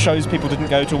work out which shows people didn't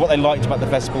go to, what they liked about the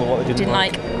festival, or what they didn't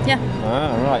like. Yeah.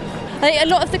 Right. I think a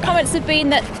lot of the comments have been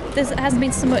that there hasn't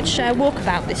been so much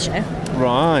walkabout this show.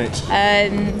 Right.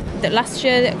 That last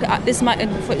year, this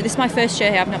is my first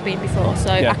year here. I've not been before,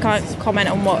 so I can't comment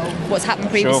on what's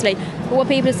happened previously. Sure. But what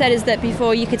people have said is that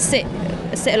before you could sit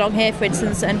along here, for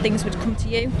instance, and things would come to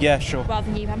you. Yeah, sure. Rather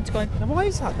than you having to go. Now, why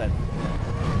is that then?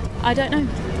 I don't know.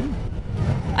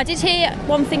 I did hear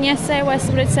one thing yesterday where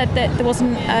someone had said that there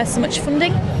wasn't so much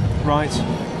funding. Right.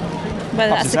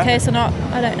 Whether that's the case or not,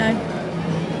 I don't know.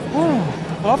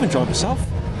 Well, I've enjoyed myself.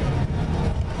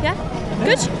 Yeah?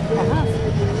 Good?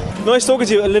 Nice talking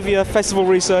to you, Olivia, festival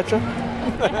researcher.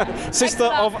 Sister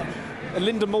of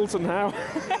Linda Moulton Howe.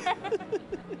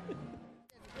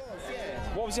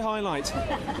 What was your highlight?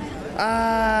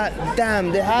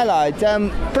 The highlight.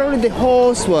 Probably the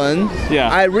horse one. Yeah.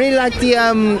 I really like the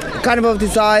Carnival of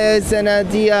Desires and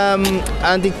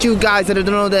the 2 guys that I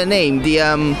don't know their name.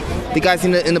 The guys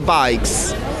in the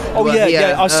bikes. Oh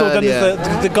yeah. I saw them.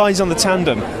 The guys on the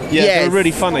tandem. Yeah, they were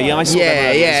really funny. Yeah, I saw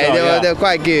them. They were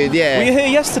quite good. Yeah. Were you here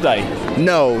yesterday?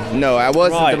 No, I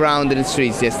wasn't around in the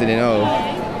streets yesterday. No.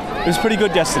 It was pretty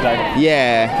good yesterday.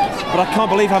 Yeah. But I can't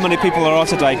believe how many people there are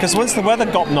today, because once the weather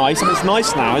got nice, and it's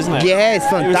nice now, isn't it? Yeah, it's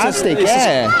fantastic. It's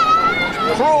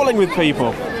just crawling with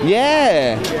people.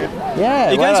 Yeah.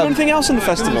 Are you going to anything else in the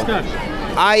festival?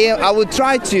 I would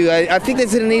try to. I think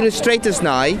there's an illustrators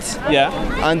night. Yeah.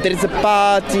 And there's a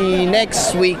party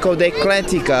next week called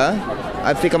Eclectica.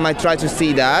 I think I might try to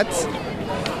see that.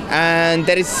 And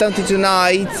there is something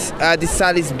tonight at the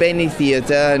Sally's Benny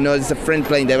Theatre. No, there's a friend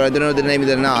playing there. I don't know the name of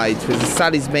the night. It's the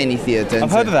Sally's Benny Theatre.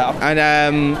 I've heard of that.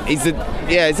 And it's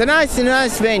a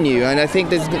nice venue. And I think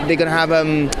they're gonna have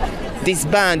this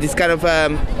band, this kind of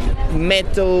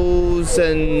metals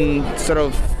and sort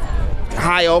of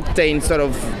high octane sort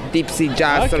of deep sea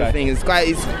jazz sort of thing. It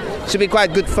should be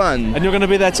quite good fun. And you're going to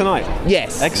be there tonight?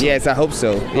 Yes. Excellent. Yes, I hope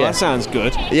so. Well, that sounds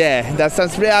good. Yeah, that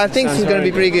sounds. I think it's going to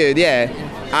be pretty good. Yeah.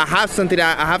 I have something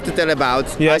I have to tell about.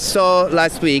 Yes. I saw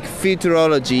last week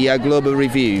Futurology, a global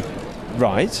review.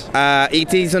 Right.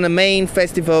 It is on the main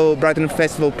festival, Brighton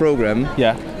Festival program.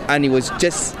 Yeah. And it was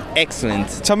just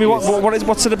excellent. Tell me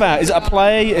what's it about? Is it a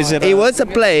play? It was a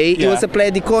play. Yeah. It was a play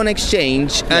at the Corn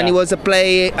Exchange, and it was a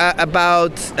play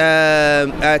about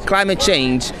climate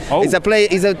change. Oh. It's a play.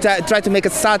 Try to make a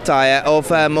satire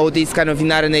of all these kind of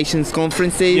United Nations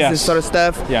conferences and sort of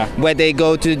stuff. Yeah. Where they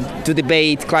go to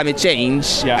debate climate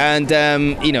change, and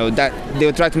that they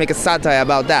will try to make a satire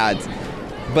about that.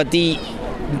 But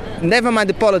never mind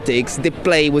the politics, the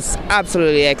play was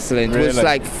absolutely excellent. Really? It was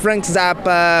like Frank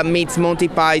Zappa meets Monty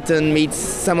Python meets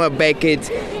Samuel Beckett.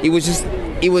 It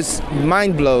was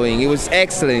mind-blowing. It was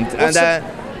excellent.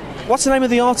 What's the name of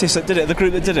the artist that did it, the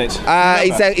group that did it?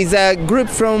 It's a group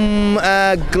from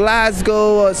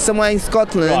Glasgow or somewhere in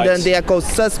Scotland, right. And they are called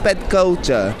Suspect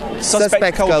Culture.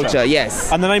 Suspect Culture,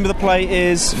 yes. And the name of the play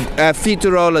is?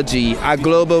 Futurology, a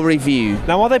global review.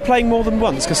 Now, are they playing more than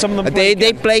once? Because some of them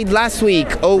they played last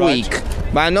week, all week.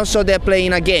 But I'm not sure they're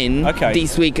playing again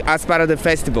this week as part of the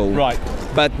festival. Right.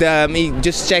 But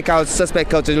just check out Suspect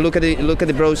Culture, look at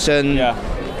the brochure and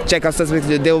check out Suspect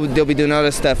Culture. They'll be doing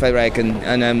other stuff, I reckon.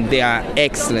 And they are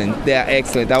excellent.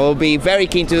 I will be very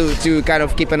keen to kind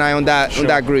of keep an eye on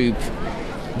that group.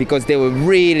 Because they were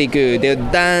really good. They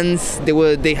danced.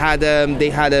 They had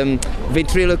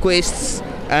ventriloquists,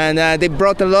 and they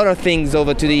brought a lot of things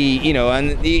over to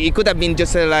and it could have been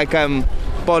just like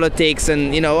politics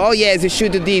and you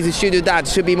should do this, you should do that,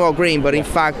 it should be more green. But in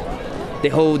fact, the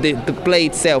play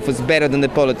itself was better than the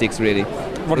politics, really.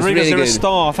 Rodriguez, you're a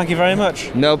star. Thank you very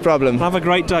much. No problem. Have a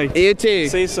great day. You too.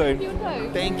 See you soon.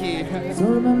 Thank you. So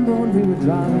remember when we were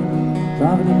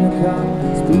driving in your car,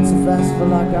 speed so fast, felt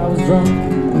like I was drunk.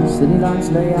 City lights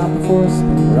lay out before us,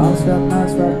 our arms felt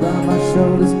nice wrapped around my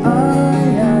shoulders. I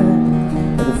had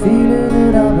a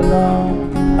feeling that I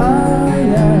belong. I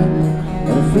had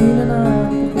a feeling I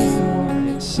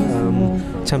belong.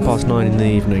 It's 9:10 in the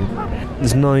evening.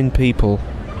 There's 9 people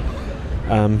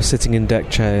sitting in deck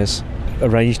chairs,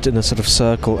 arranged in a sort of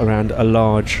circle around a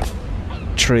large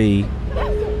tree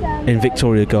in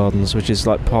Victoria Gardens, which is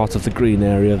like part of the green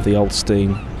area of the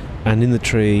Altstein. And in the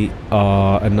tree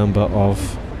are a number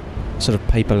of sort of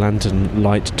paper lantern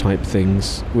light type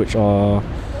things, which are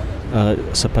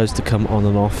supposed to come on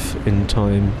and off in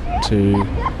time to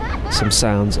some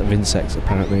sounds of insects,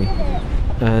 apparently.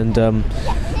 And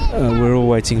we're all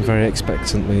waiting very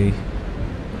expectantly.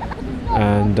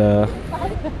 And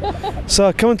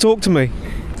so, come and talk to me.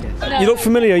 You look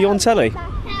familiar. You're on telly.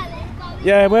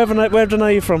 Yeah, where do I know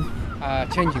you from?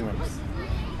 Changing rooms.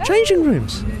 Changing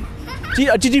rooms.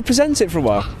 Did you present it for a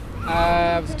while?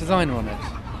 I was a designer on it.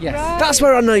 Yes. That's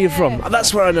where I know you from.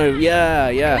 That's where I know.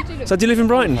 Yeah. So do you live in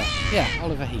Brighton? Yeah,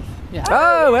 Oliver Heath. Yeah.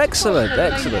 Oh, excellent.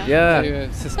 Yeah. Do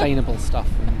sustainable stuff.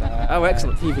 And,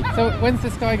 excellent. TV. So when's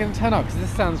this guy going to turn up? Because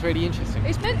this sounds really interesting.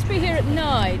 It's meant to be here at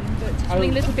 9, but it's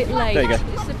running a little bit late. There you go.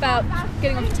 It's about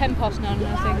getting on for 10 past 9,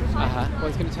 I think. Well,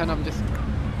 he's going to turn up and just...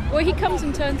 Well, he comes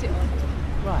and turns it on.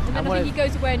 Right. And then I think he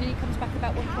goes away and then he comes back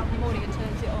about 1 o'clock in the morning and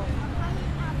turns it on.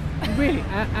 Really?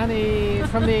 Annie,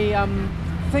 from the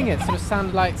thing, it sort of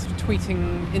sounded like sort of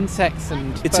tweeting insects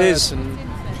and It birds is. and...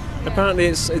 Apparently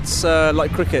it's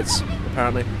like crickets,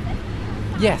 apparently.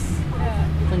 Yes.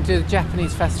 From the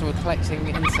Japanese festival collecting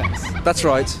insects. That's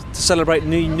right. To celebrate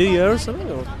New Year or something?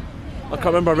 Or? I can't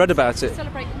remember, I read about it.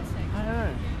 Celebrate insects. I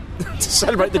don't know. To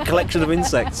celebrate the collection of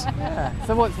insects. Yeah.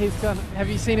 So what's he's done? Have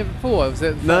you seen it before? Was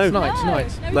it No. last night,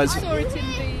 tonight? No, we saw it in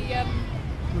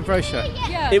the... brochure?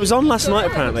 Yeah. It was on last night,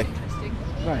 apparently.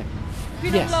 Right.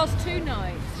 Been on the last 2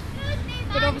 nights.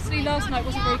 But obviously last night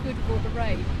wasn't very good with all the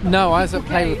rain. No, I was at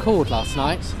Play Record last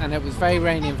night, and it was very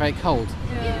rainy and very cold.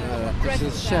 Which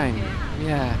is a shame.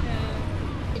 Yeah.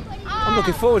 I'm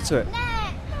looking forward to it.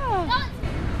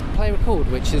 Play Record,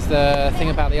 which is the thing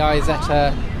about the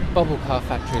Izetta bubble car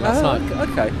factory last night.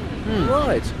 Okay.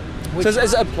 Right. So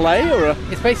is it a play or a...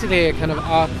 It's basically a kind of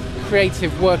our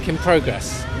creative work in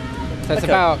progress. So it's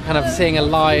about kind of seeing a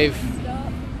live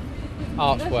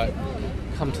artwork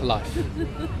come to life.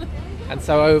 And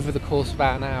so over the course of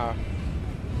about an hour,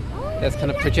 there's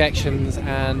kind of projections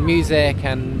and music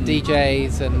and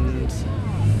DJs and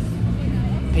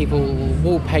people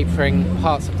wallpapering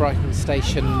parts of Brighton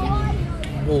Station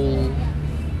wall,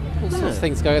 all sorts of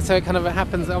things going. So it kind of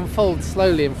unfolds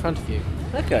slowly in front of you.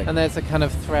 Okay. And there's a kind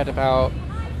of thread about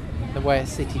the way a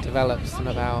city develops and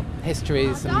about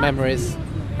histories and memories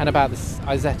and about this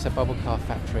Izetta bubble car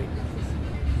factory.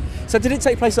 So did it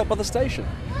take place up by the station?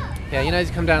 Yeah, you know, as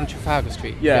you come down Trafalgar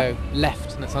Street, you go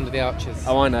left and it's under the arches.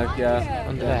 Oh, I know, yeah.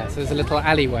 Under there. So there's a little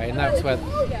alleyway and that's where...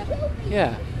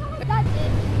 Yeah.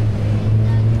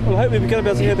 Well, hopefully we're going to be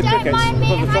able to hear the crickets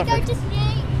above the traffic. Do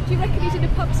you reckon he's in a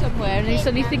pub somewhere and he's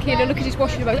suddenly thinking, look at his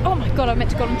washing machine, oh my god, I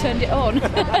meant to go and turned it on.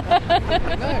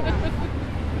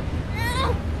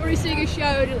 Or he's seeing a show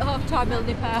and at half time he'll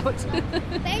nip out.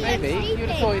 Maybe. You'd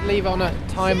have thought he'd leave on a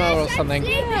timer or something.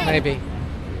 Maybe.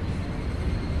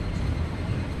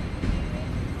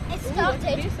 It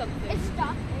started. It started.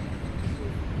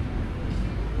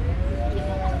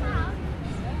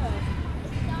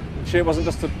 Sure it wasn't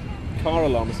just a car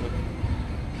alarm or something?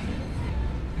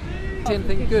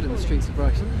 Anything good in the streets of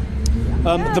Brighton?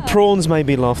 The prawns made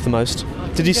me laugh the most.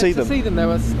 Did you see them? There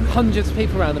were hundreds of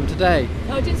people around them today.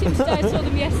 Oh, I didn't see them today, I saw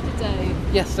them yesterday.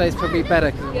 Yesterday's probably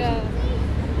better. Yeah.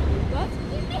 What?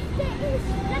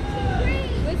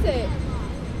 Where's it?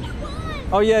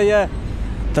 Oh, yeah.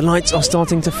 The lights are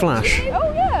starting to flash.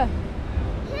 Oh, yeah.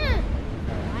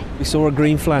 We saw a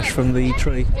green flash from the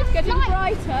tree. It's getting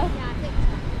brighter.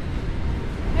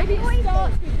 Maybe it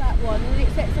starts with that one and then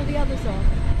it sets all the others on.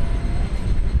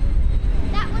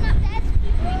 That one up there's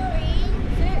green.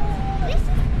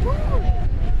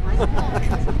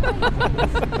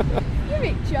 Give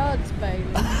it chance, baby.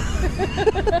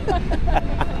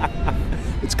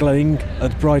 It's glowing a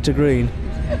brighter green.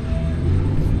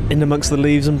 In amongst the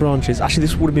leaves and branches. Actually,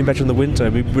 this would have been better in the winter.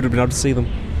 We would have been able to see them.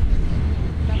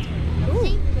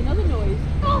 Ooh, another noise.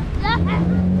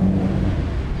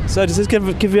 So does this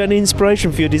give you any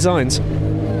inspiration for your designs?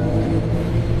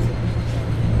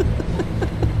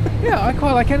 Yeah, I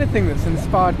quite like anything that's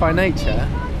inspired by nature.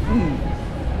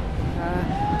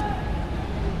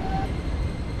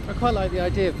 I quite like the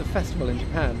idea of the festival in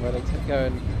Japan where they go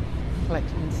and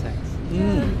collect insects.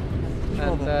 And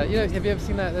you know, have you ever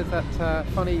seen that? There's that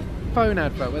funny phone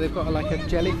advert where they've got like a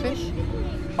jellyfish.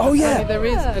 Oh yeah. Apparently there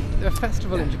is a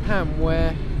festival in Japan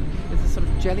where there's a sort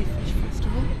of jellyfish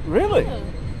festival. Really?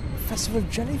 Festival of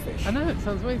jellyfish. I know, it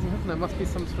sounds amazing, doesn't it? It must be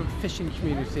some sort of fishing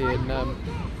community in.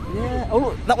 Yeah. Oh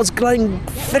look, that was glowing,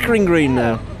 flickering green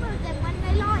now.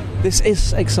 This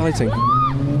is exciting.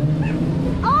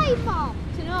 iPhone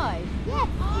tonight. Yes,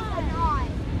 tonight.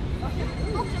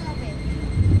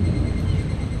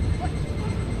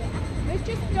 It's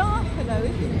just darker though,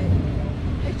 isn't it?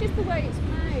 It's just the way it's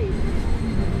made.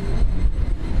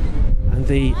 And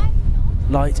the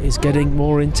light is getting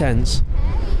more intense.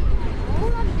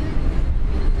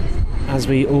 as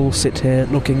we all sit here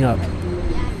looking up.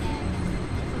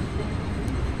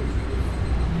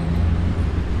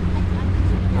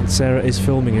 And Sarah is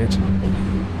filming it.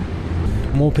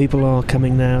 More people are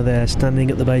coming now. They're standing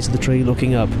at the base of the tree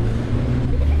looking up.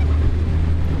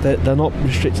 They're not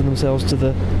restricting themselves to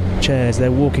the chairs,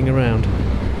 they're walking around.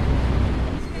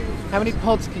 How many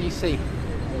pods can you see?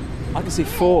 I can see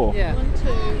 4. Yeah. 1, 2,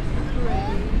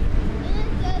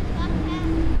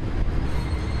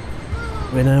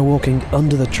 3. We're now walking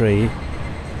under the tree.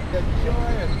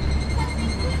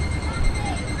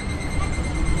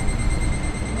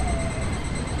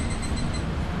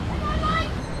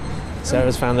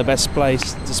 Sarah's found the best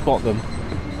place to spot them. The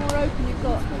more open you've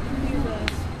got, the view there.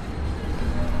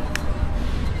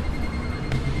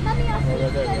 Mummy, I see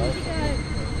it.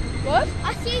 What?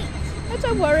 I see it. Oh,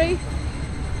 don't worry.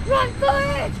 Run for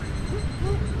it!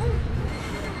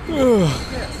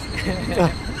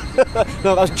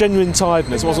 No, that's genuine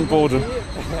tiredness, it wasn't boredom.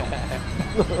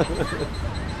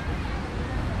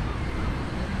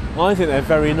 I think they're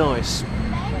very nice.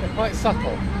 They're quite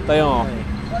subtle. They are.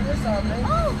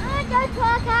 Oh, I go to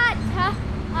our cat.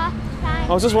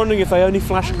 I was just wondering if they only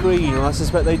flash green, and I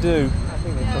suspect they do. I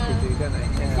think they probably do, don't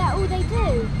they? Is that all they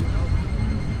do?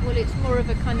 Well, it's more of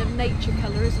a kind of nature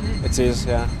colour, isn't it? It is,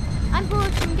 yeah. I'm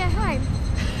bored, can we go home?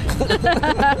 I'm bored,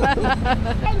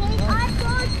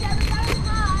 shall we go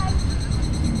home?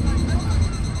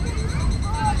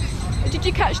 Did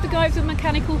you catch the guy with the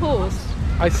mechanical horse?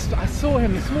 I saw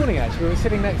him this morning actually. We were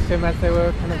sitting next to him as they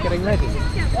were kind of getting ready.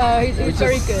 Oh, he was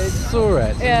very good. Saw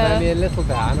it, Yeah. only a little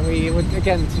bit, and we were,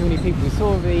 again, too many people. We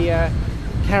saw the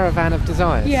Caravan of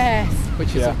Desires. Yes.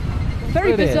 Which is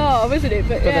Very brilliant. bizarre, wasn't it?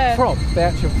 But yeah. the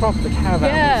actual prop, the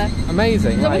caravan, was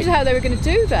amazing. I wondered how they were going to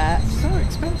do that. So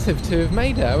expensive to have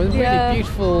made it. It was a really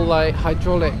beautiful, like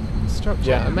hydraulic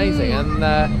structure, amazing, and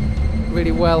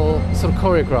really well sort of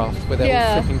choreographed with it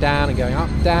all flipping down and going up,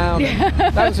 down.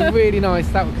 And that was really nice.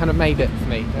 That kind of made it for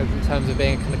me in terms of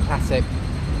being a kind of classic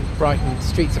Brighton,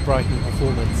 Streets of Brighton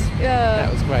performance. Yeah.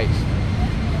 That was great.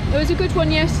 There was a good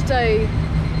one yesterday,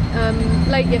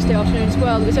 late yesterday afternoon as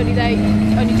well. It was only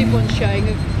did one showing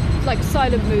of like a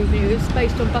silent movie. It was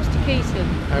based on Buster Keaton.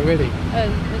 Oh really?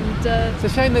 And it's a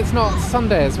shame that it's not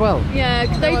Sunday as well. Yeah,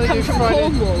 because they come from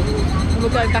Cornwall and we're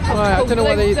going back up to I Cornwall. don't know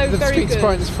why They were the very Streets of good.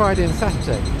 Brighton is Friday and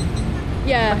Saturday.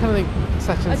 Yeah. I kind of think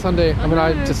Saturday and Sunday. I mean,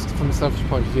 I just from a selfish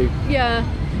point of view. Yeah.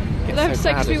 Gets But I have to so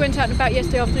say, because we crowded. went out and about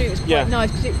yesterday afternoon, it was quite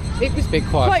nice because it was bit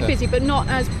quieter. quite busy, but not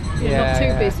as not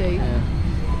too busy.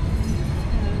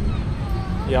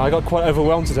 Yeah, I got quite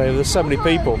overwhelmed today. There's so many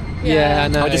people. Yeah, I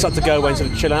know. I just had to go away and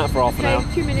sort of chill out for half an Okay, hour. a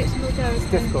few minutes and we'll go. It's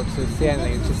difficult to see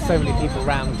anything. It's just so many people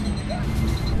round.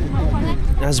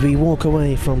 As we walk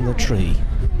away from the tree,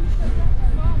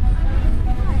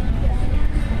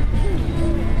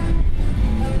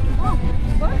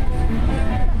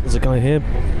 there's a guy here in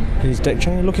his deck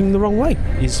chair looking the wrong way.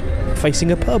 He's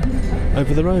facing a pub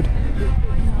over the road.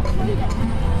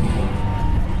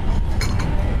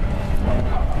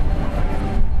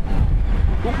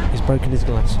 He's broken his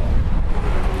glass.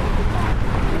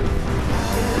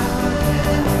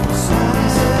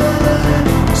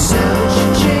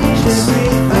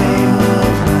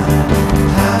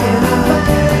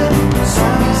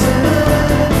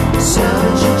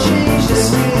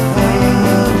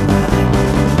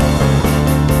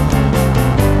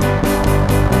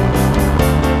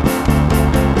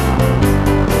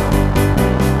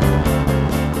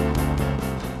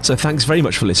 So thanks very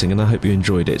much for listening, and I hope you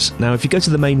enjoyed it. Now, if you go to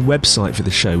the main website for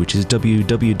the show, which is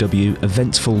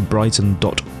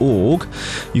www.eventfulbrighton.org,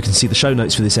 you can see the show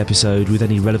notes for this episode with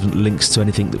any relevant links to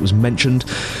anything that was mentioned.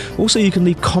 Also, you can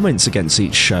leave comments against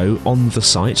each show on the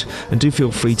site, and do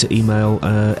feel free to email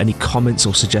any comments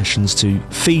or suggestions to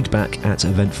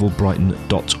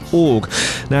feedback@eventfulbrighton.org.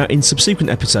 Now, in subsequent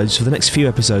episodes, for the next few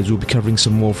episodes, we'll be covering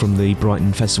some more from the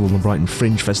Brighton Festival and the Brighton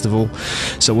Fringe Festival.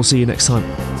 So we'll see you next time.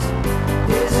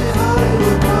 Everything of mine.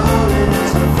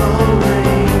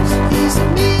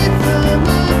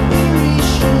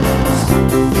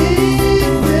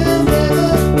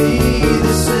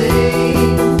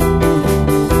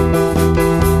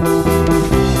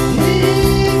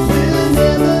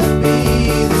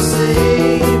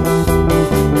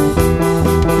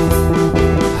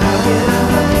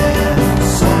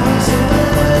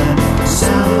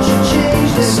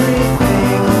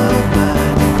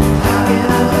 How can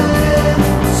I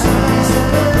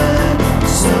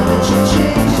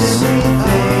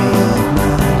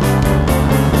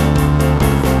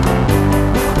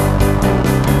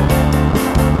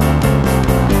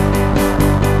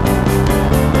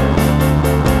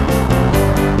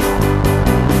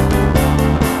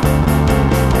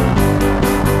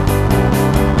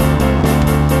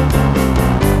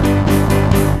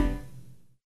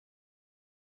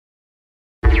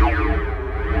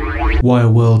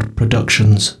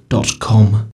wireworldproductions.com